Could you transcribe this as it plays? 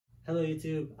Hello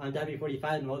YouTube, I'm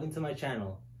Dapie45 and welcome to my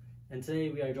channel. And today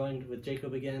we are joined with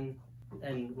Jacob again,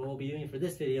 and what we'll be doing for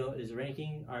this video is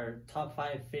ranking our top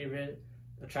 5 favorite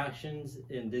attractions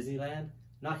in Disneyland.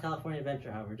 Not California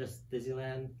Adventure, however, just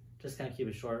Disneyland. Just kind of keep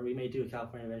it short. We may do a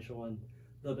California Adventure one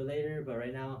a little bit later, but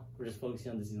right now we're just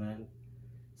focusing on Disneyland.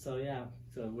 So yeah,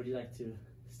 so would you like to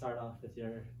start off with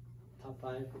your top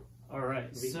 5?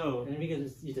 Alright, and we can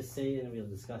you just say it and we'll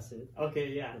discuss it.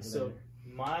 Okay, yeah, so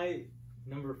my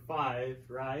number 5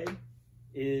 ride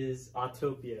is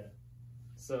Autopia.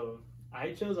 So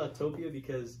I chose Autopia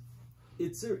because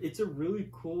it's a really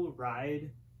cool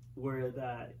ride where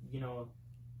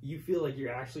you feel like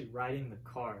you're actually riding the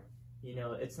car.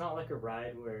 It's not like a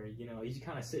ride where you just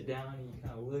kind of sit down and you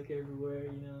kind of look everywhere.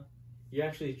 You're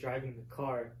actually driving the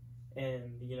car,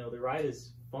 and the ride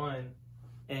is fun.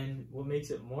 And what makes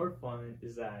it more fun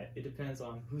is that it depends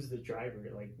on who's the driver.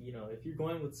 Like, if you're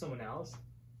going with someone else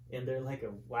and they're like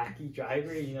a wacky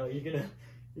driver, you're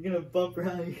gonna bump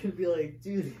around. You're gonna be like,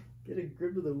 dude, get a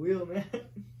grip of the wheel, man.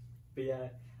 But yeah,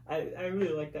 I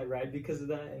really like that ride because of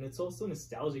that, and it's also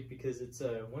nostalgic because it's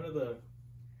one of the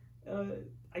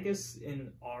I guess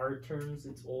in our terms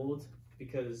it's old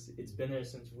because it's been there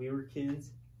since we were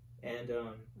kids. And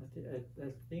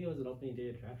I think it was an opening day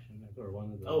attraction, or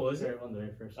one of the. Oh, was it? One of the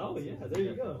very first. Oh yeah, there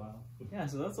you go. Wow. Yeah,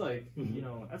 so that's like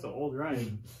that's an old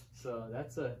ride. So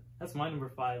that's my number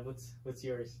 5. What's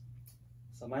yours?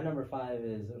 So my number 5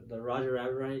 is the Roger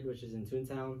Rabbit ride, which is in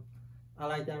Toontown. I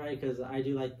like that ride because I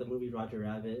do like the movie Roger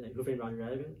Rabbit, like Who Framed Roger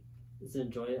Rabbit. It's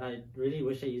enjoy. I really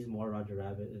wish I used more Roger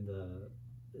Rabbit in the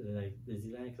like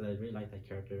Disneyland because I really like that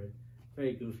character.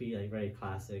 Very goofy, like very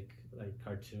classic, like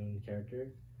cartoon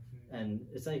character. And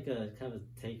it's like a kind of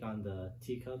a take on the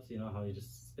teacups, how you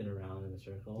just spin around in a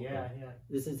circle. Yeah, but yeah.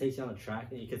 This one takes you on a track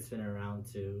and you can spin around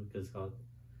too, because it's called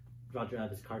Roger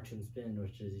Rabbit's Cartoon Spin,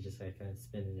 which is you just like kind of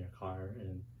spin in your car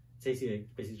and it takes you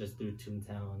like, basically just through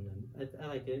Toontown. And I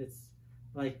like it. It's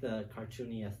like the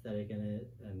cartoony aesthetic in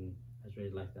it, and I just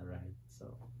really like that ride.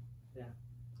 So, yeah.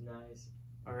 Nice.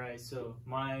 All right, so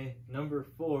my number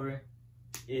 4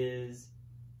 is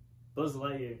Buzz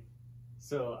Lightyear.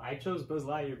 So I chose Buzz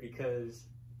Lightyear because,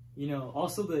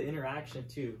 also the interaction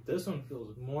too. This one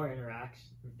feels more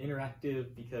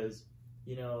interactive because,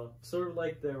 sort of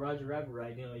like the Roger Rabbit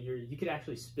ride, you could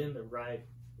actually spin the ride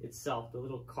itself, the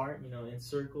little cart, in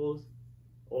circles,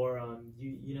 or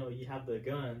you have the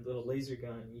gun, the little laser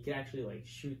gun. You can actually like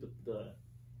shoot the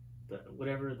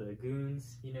whatever the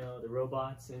goons, the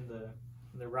robots in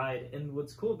the ride. And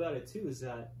what's cool about it too is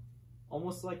that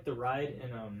almost like the ride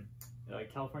in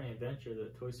California Adventure,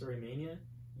 the Toy Story Mania,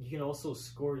 you can also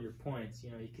score your points.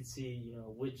 You can see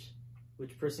which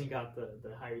person got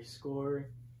the higher score,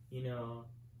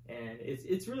 and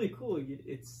it's really cool.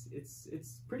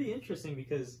 It's pretty interesting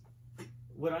because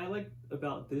what I like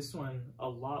about this one a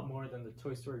lot more than the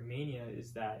Toy Story Mania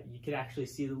is that you could actually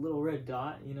see the little red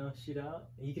dot, shoot out,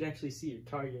 and you could actually see your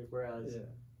target. Whereas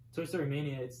Toy Story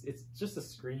Mania, it's just a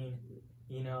screen,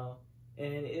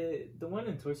 And the one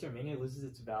in Toy Story Mania loses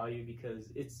its value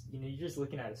because it's, you're just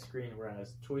looking at a screen,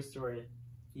 whereas Toy Story,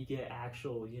 you get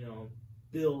actual,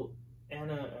 built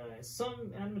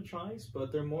some animatronics,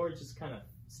 but they're more just kind of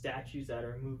statues that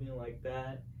are moving like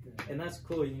that. And that's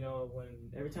cool,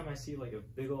 when every time I see like a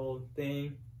big old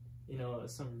thing,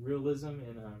 some realism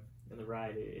in the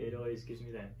ride, it always gives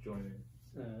me that enjoyment.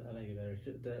 I like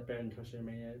it better in Toy Story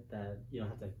Mania that you don't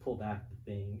have to like, pull back the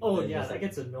thing. Oh yeah, that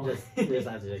gets annoying. You just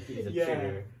have to like, use a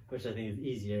trigger, which I think is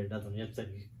easier. Doesn't you have to,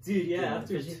 like, dude, yeah,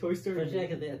 after Toy Story, especially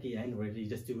like at the end where you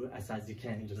just do as fast as you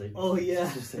can, and just like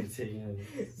just like taking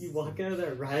it. You walk out of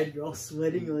that ride, you're all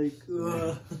sweating like,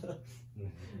 ugh.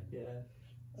 Yeah.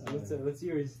 So what's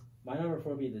yours? My number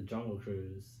 4 would be the Jungle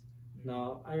Cruise.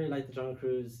 No, I really like the Jungle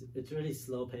Cruise. It's really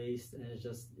slow paced and it's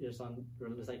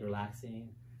like relaxing.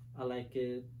 I like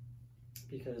it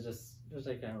because just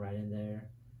like kind of right in there,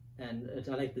 and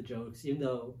I like the jokes, even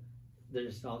though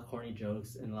there's all corny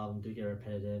jokes and a lot of them do get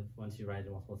repetitive once you ride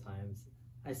it multiple times.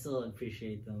 I still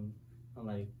appreciate them.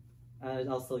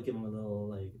 I'll still give them a little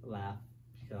like laugh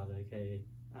because I'm like, hey,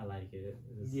 I like it.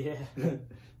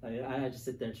 I just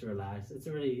sit there to relax. It's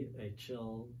a really like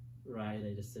chill ride.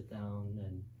 I just sit down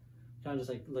and kind of just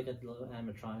like look at the little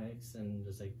animatronics and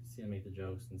just like see them make the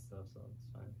jokes and stuff. So it's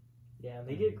fine. Yeah, and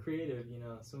they get creative,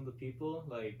 some of the people,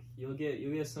 like, you'll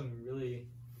get some really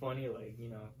funny, like,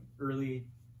 early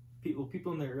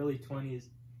people in their early 20s,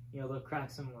 they'll crack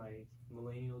some, like,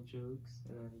 millennial jokes,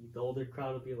 and then the older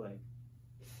crowd will be like,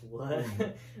 what?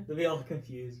 They'll be all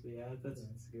confused. But yeah, that's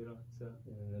a good one. So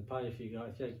and probably if you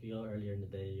go earlier in the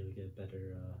day, you'll get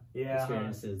better yeah,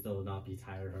 experiences. They'll not be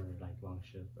tired or like long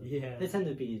shift. But yeah, they tend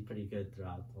to be pretty good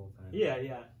throughout the whole time.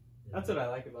 Yeah. That's what I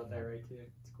like about that ride too.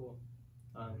 It's cool.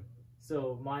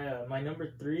 So my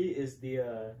number 3 is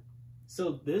the.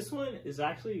 So this one is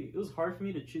actually, it was hard for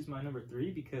me to choose my number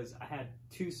 3 because I had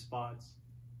 2 spots,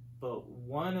 but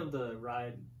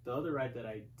the other ride that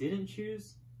I didn't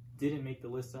choose didn't make the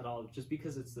list at all, just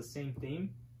because it's the same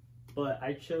theme. But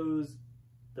I chose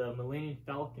the Millennium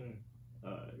Falcon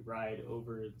ride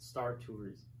over Star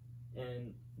Tours.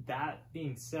 And that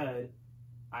being said,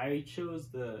 I chose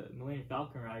the Millennium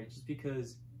Falcon ride just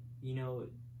because, you know,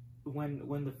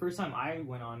 when the first time I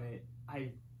went on it,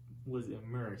 I was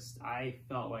immersed. I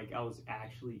felt like I was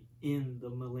actually in the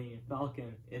Millennium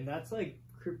Falcon, and that's like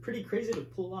pretty crazy to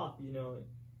pull off, you know,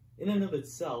 in and of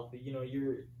itself. You know,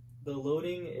 you're the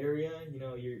loading area, you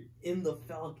know, you're in the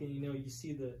Falcon, you know, you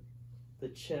see the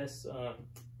chess,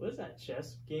 what is that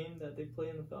chess game that they play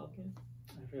in the Falcon?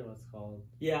 I forget what it's called.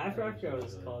 Yeah, I forgot what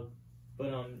it's called.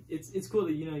 But it's cool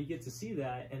that, you know, you get to see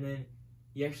that, and then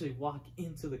you actually walk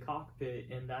into the cockpit,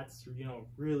 and that's, you know,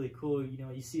 really cool. You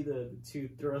know, you see the 2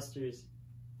 thrusters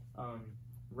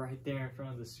right there in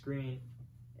front of the screen,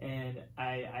 and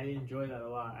I enjoy that a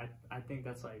lot. I think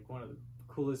that's like one of the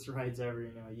coolest rides ever.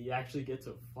 You know, you actually get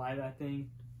to fly that thing,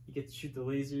 you get to shoot the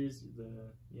lasers,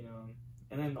 you know,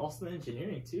 and then also the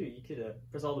engineering too. You could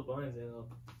press all the buttons and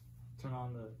it'll turn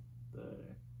on the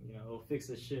you know, it'll fix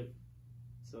the ship.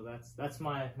 So that's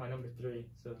my number 3.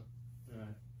 So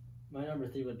alright. My number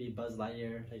 3 would be Buzz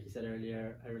Lightyear. Like you said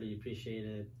earlier, I really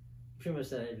appreciated. Pretty much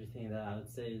said everything that I would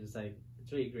say. It's like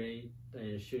it's really great.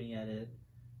 Shooting at it.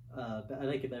 But I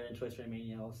like it better in Toy Story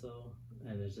Mania also.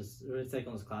 And it's like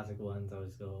one of those classic ones. I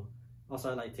always go.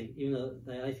 Also, I like taking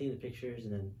the pictures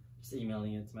and then just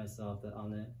emailing it to myself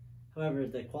on it. However,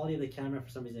 the quality of the camera for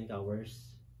some reason got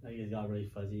worse. Like it got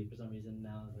really fuzzy for some reason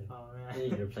now. Like, oh man, I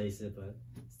need to replace it, but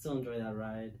still enjoy that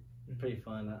ride. Pretty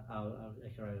fun. I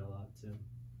can ride it a lot too.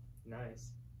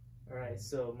 Nice. All right,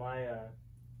 so my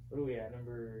what are we at?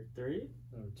 Number 3?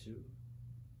 Number 2.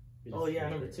 Oh yeah,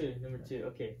 number 2. Number 2.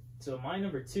 Okay, so my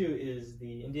number 2 is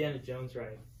the Indiana Jones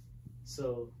ride.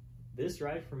 So this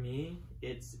ride for me,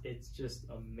 it's just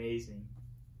amazing.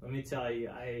 Let me tell you,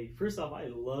 first off, I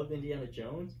love Indiana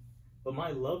Jones, but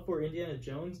my love for Indiana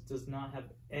Jones does not have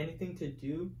anything to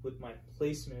do with my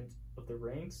placement of the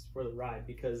ranks for the ride,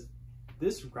 because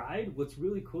this ride, what's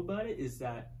really cool about it is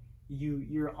that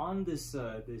you're on this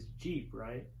Jeep,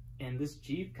 right? And this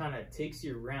Jeep kind of takes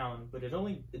you around, but it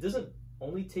doesn't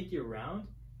only take you around,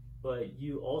 but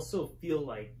you also feel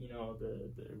like, you know,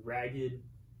 the ragged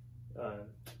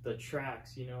the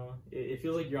tracks, you know, it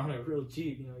feels like you're on a real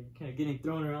Jeep, you know, you're kind of getting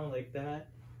thrown around like that.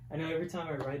 I know every time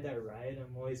I ride that ride,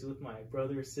 I'm always with my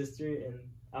brother or sister, and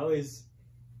I always,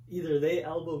 either they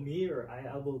elbow me or I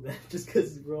elbow them, just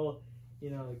because we're all, you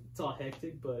know, it's all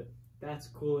hectic, but that's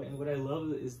cool. And what I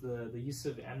love is the use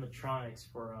of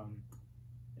animatronics for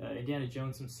Indiana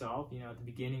Jones himself. You know, at the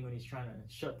beginning when he's trying to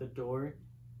shut the door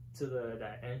to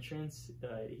that entrance,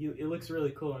 it looks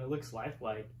really cool and it looks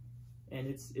lifelike, and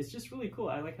it's just really cool.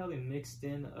 I like how they mixed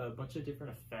in a bunch of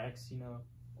different effects. You know,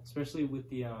 especially with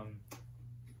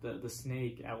the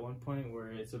snake at one point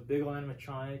where it's a big old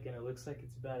animatronic and it looks like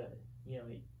it's about to, you know,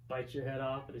 bite your head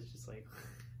off, but it's just like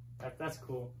that's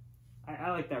cool.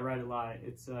 I like that ride a lot.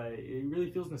 It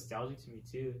really feels nostalgic to me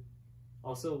too.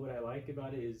 Also, what I like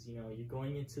about it is, you know, you're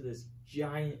going into this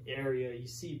giant area. You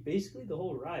see basically the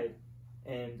whole ride,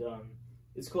 and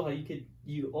it's cool how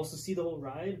you also see the whole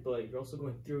ride, but you're also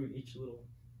going through each little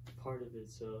part of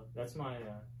it. So that's my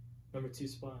number 2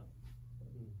 spot.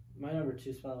 My number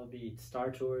 2 spot would be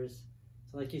Star Tours.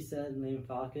 So like you said, Millennium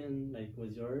Falcon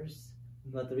was yours,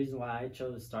 but the reason why I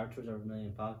chose Star Tours over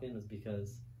Millennium Falcon was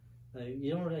because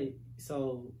you don't really.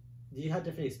 So you had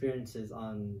different experiences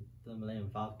on the Millennium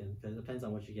Falcon because it depends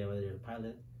on what you get, whether you're the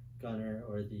pilot, gunner,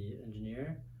 or the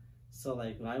engineer. So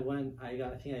like when I went, I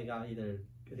think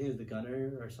it was the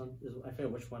gunner or something. I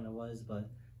forget which one it was, but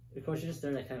of course you're just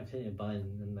there like kind of hitting a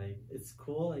button, and like it's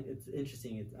cool, like it's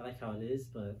interesting. I like how it is,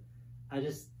 but I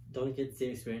just don't get the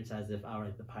same experience as if I were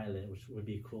like the pilot, which would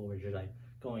be cool, where you're like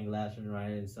going left and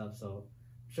right and stuff. So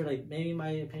I'm sure like maybe my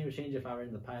opinion would change if I were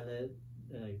in the pilot,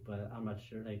 but I'm not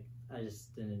sure. Like I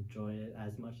just didn't enjoy it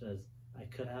as much as I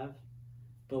could have.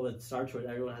 But with Star Tours,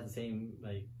 everyone has the same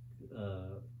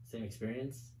same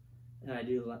experience, and I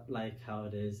do like how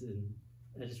it is, and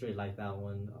I just really like that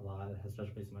one a lot. It has a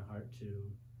special place in my heart too.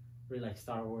 Really like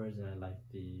Star Wars, and I like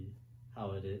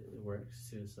how it works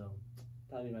too. So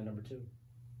that'd be my number 2.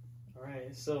 All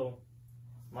right, so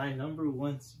my number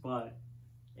one spot,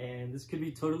 and this could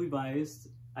be totally biased.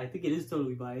 I think it is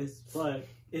totally biased, but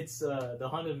it's the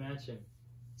Haunted Mansion.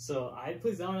 So I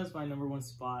place that one as my number one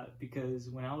spot because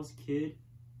when I was a kid,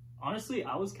 honestly,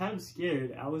 I was kind of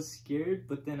scared. I was scared,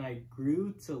 but then I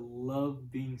grew to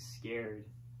love being scared.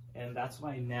 And that's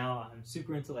why now I'm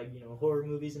super into, like, you know, horror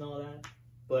movies and all that.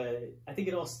 But I think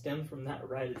it all stemmed from that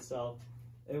ride itself.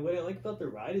 And what I like about the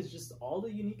ride is just all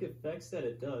the unique effects that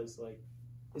it does. Like,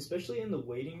 especially in the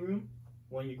waiting room,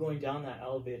 when you're going down that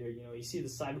elevator, you know, you see the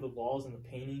side of the walls and the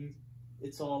paintings.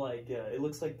 It's all like, it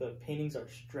looks like the paintings are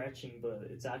stretching, but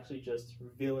it's actually just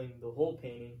revealing the whole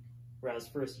painting. Whereas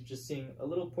first you're just seeing a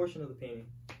little portion of the painting.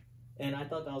 And I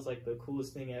thought that was like the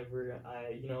coolest thing ever.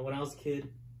 You know, when I was a kid,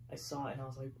 I saw it and I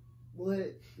was like, what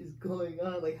is going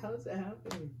on? Like, how is that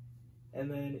happening? And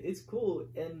then it's cool.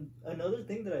 And another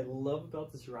thing that I love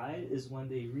about this ride is when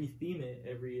they retheme it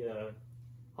every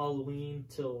Halloween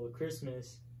till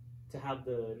Christmas to have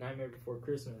the Nightmare Before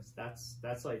Christmas.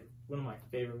 That's like one of my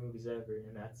favorite movies ever,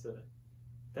 and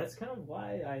that's kind of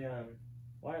why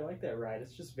I like that ride.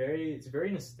 It's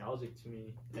very nostalgic to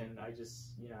me, and I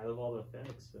just, you know, I love all the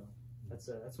effects.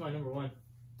 So that's my number one.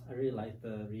 I really like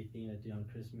the retheme they do on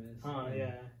Christmas. Oh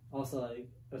yeah. Also, like,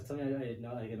 something I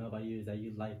know about you is that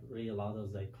you like really a lot of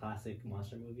those like classic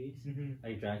monster movies,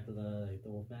 like Dracula, like the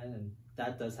Wolfman, and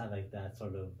that does have like that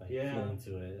sort of like feeling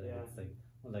to it. Like,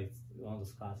 it's like one of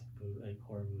those classic like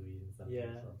horror movies and stuff.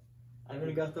 Yeah. So. I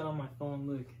already got that on my phone.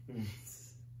 Look.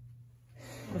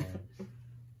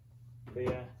 But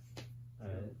yeah.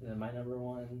 Alright. Then my number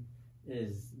one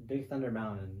is Big Thunder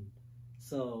Mountain.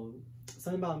 So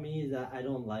something about me is that I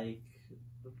don't like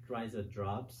rides with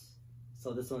drops.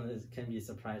 So this one can be a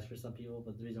surprise for some people,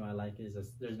 but the reason why I like it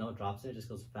is there's no drops there. It just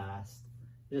goes fast.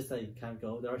 It just like kind of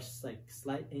go. There are just like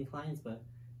slight inclines, but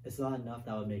it's not enough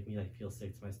that would make me like feel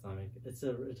sick to my stomach. It's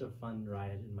a fun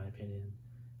ride in my opinion.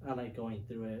 I like going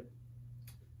through it.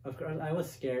 Of course, I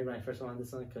was scared when I first went on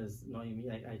this one because knowing me,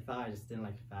 like I thought I just didn't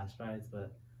like fast rides,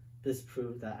 but this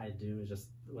proved that I do. Just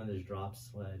when there's drops,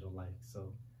 what I don't like.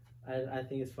 So I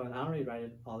think it's fun. I don't really ride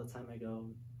it all the time I go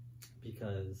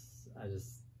because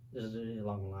there's a really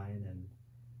long line, and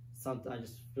I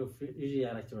just feel free. Usually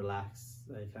I like to relax.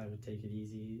 I kind of take it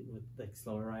easy with like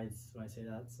slower rides when I say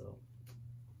that. So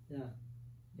yeah.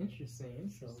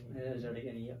 Interesting. So, is there like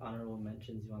any honorable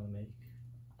mentions you want to make?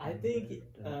 I think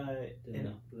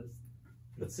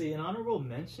let's see, an honorable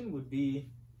mention would be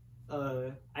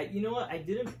you know what, I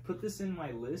didn't put this in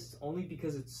my list only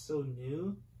because it's so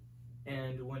new,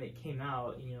 and when it came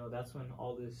out, you know, that's when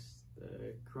all this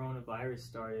coronavirus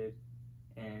started,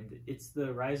 and it's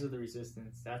the Rise of the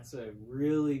Resistance. That's a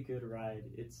really good ride.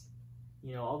 It's,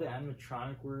 you know, all the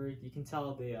animatronic work, you can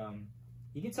tell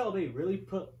they really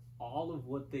put all of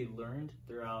what they learned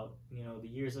throughout, you know, the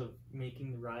years of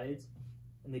making the rides,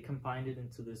 and they combined it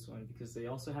into this one because they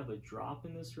also have a drop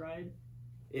in this ride.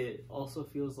 It also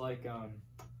feels like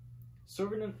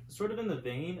sort of in the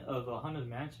vein of a Haunted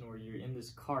Mansion, where you're in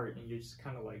this cart and you're just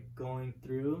kind of like going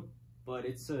through, but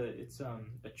it's a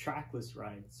trackless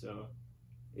ride, so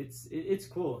it's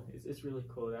cool. It's really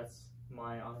cool. That's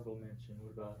my honorable mention.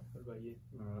 What about you?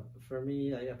 For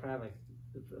me, I probably have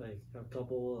like a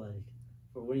couple, like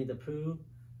for Winnie the Pooh.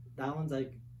 That one's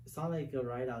like, it's not like a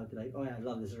ride I would be like, oh yeah, I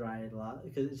love this ride a lot,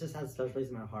 because it just has a special place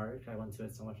in my heart. I went to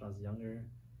it so much when I was younger,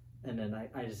 and then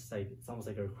I just like, it's almost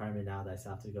like a requirement now that I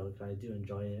still have to go because I do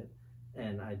enjoy it,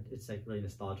 and it's like really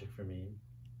nostalgic for me.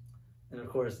 And of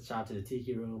course, shout out to the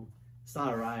Tiki Room. It's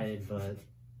not a ride, but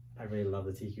I really love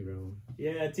the Tiki Room.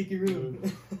 Yeah, Tiki Room.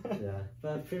 Yeah,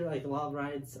 but for like a lot of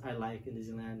rides I like in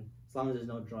Disneyland, as long as there's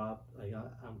no drop, like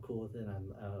I'm cool with it.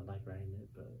 I like riding it,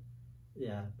 but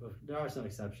yeah, but there are some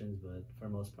exceptions, but for the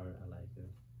most part, I like it.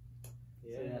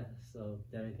 Yeah. So do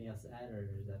you have anything else to add, or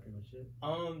is that pretty much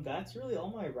it? That's really all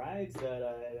my rides that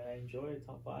I enjoyed,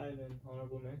 top 5 and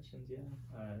honorable mentions. Yeah.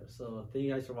 Alright, so thank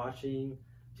you guys for watching.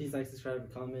 Please like, subscribe,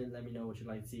 and comment. Let me know what you'd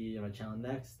like to see on my channel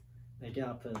next. And again,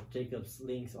 I'll put Jacob's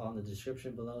links on the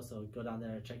description below, so go down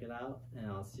there and check it out. And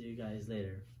I'll see you guys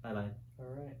later. Bye bye.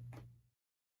 All right.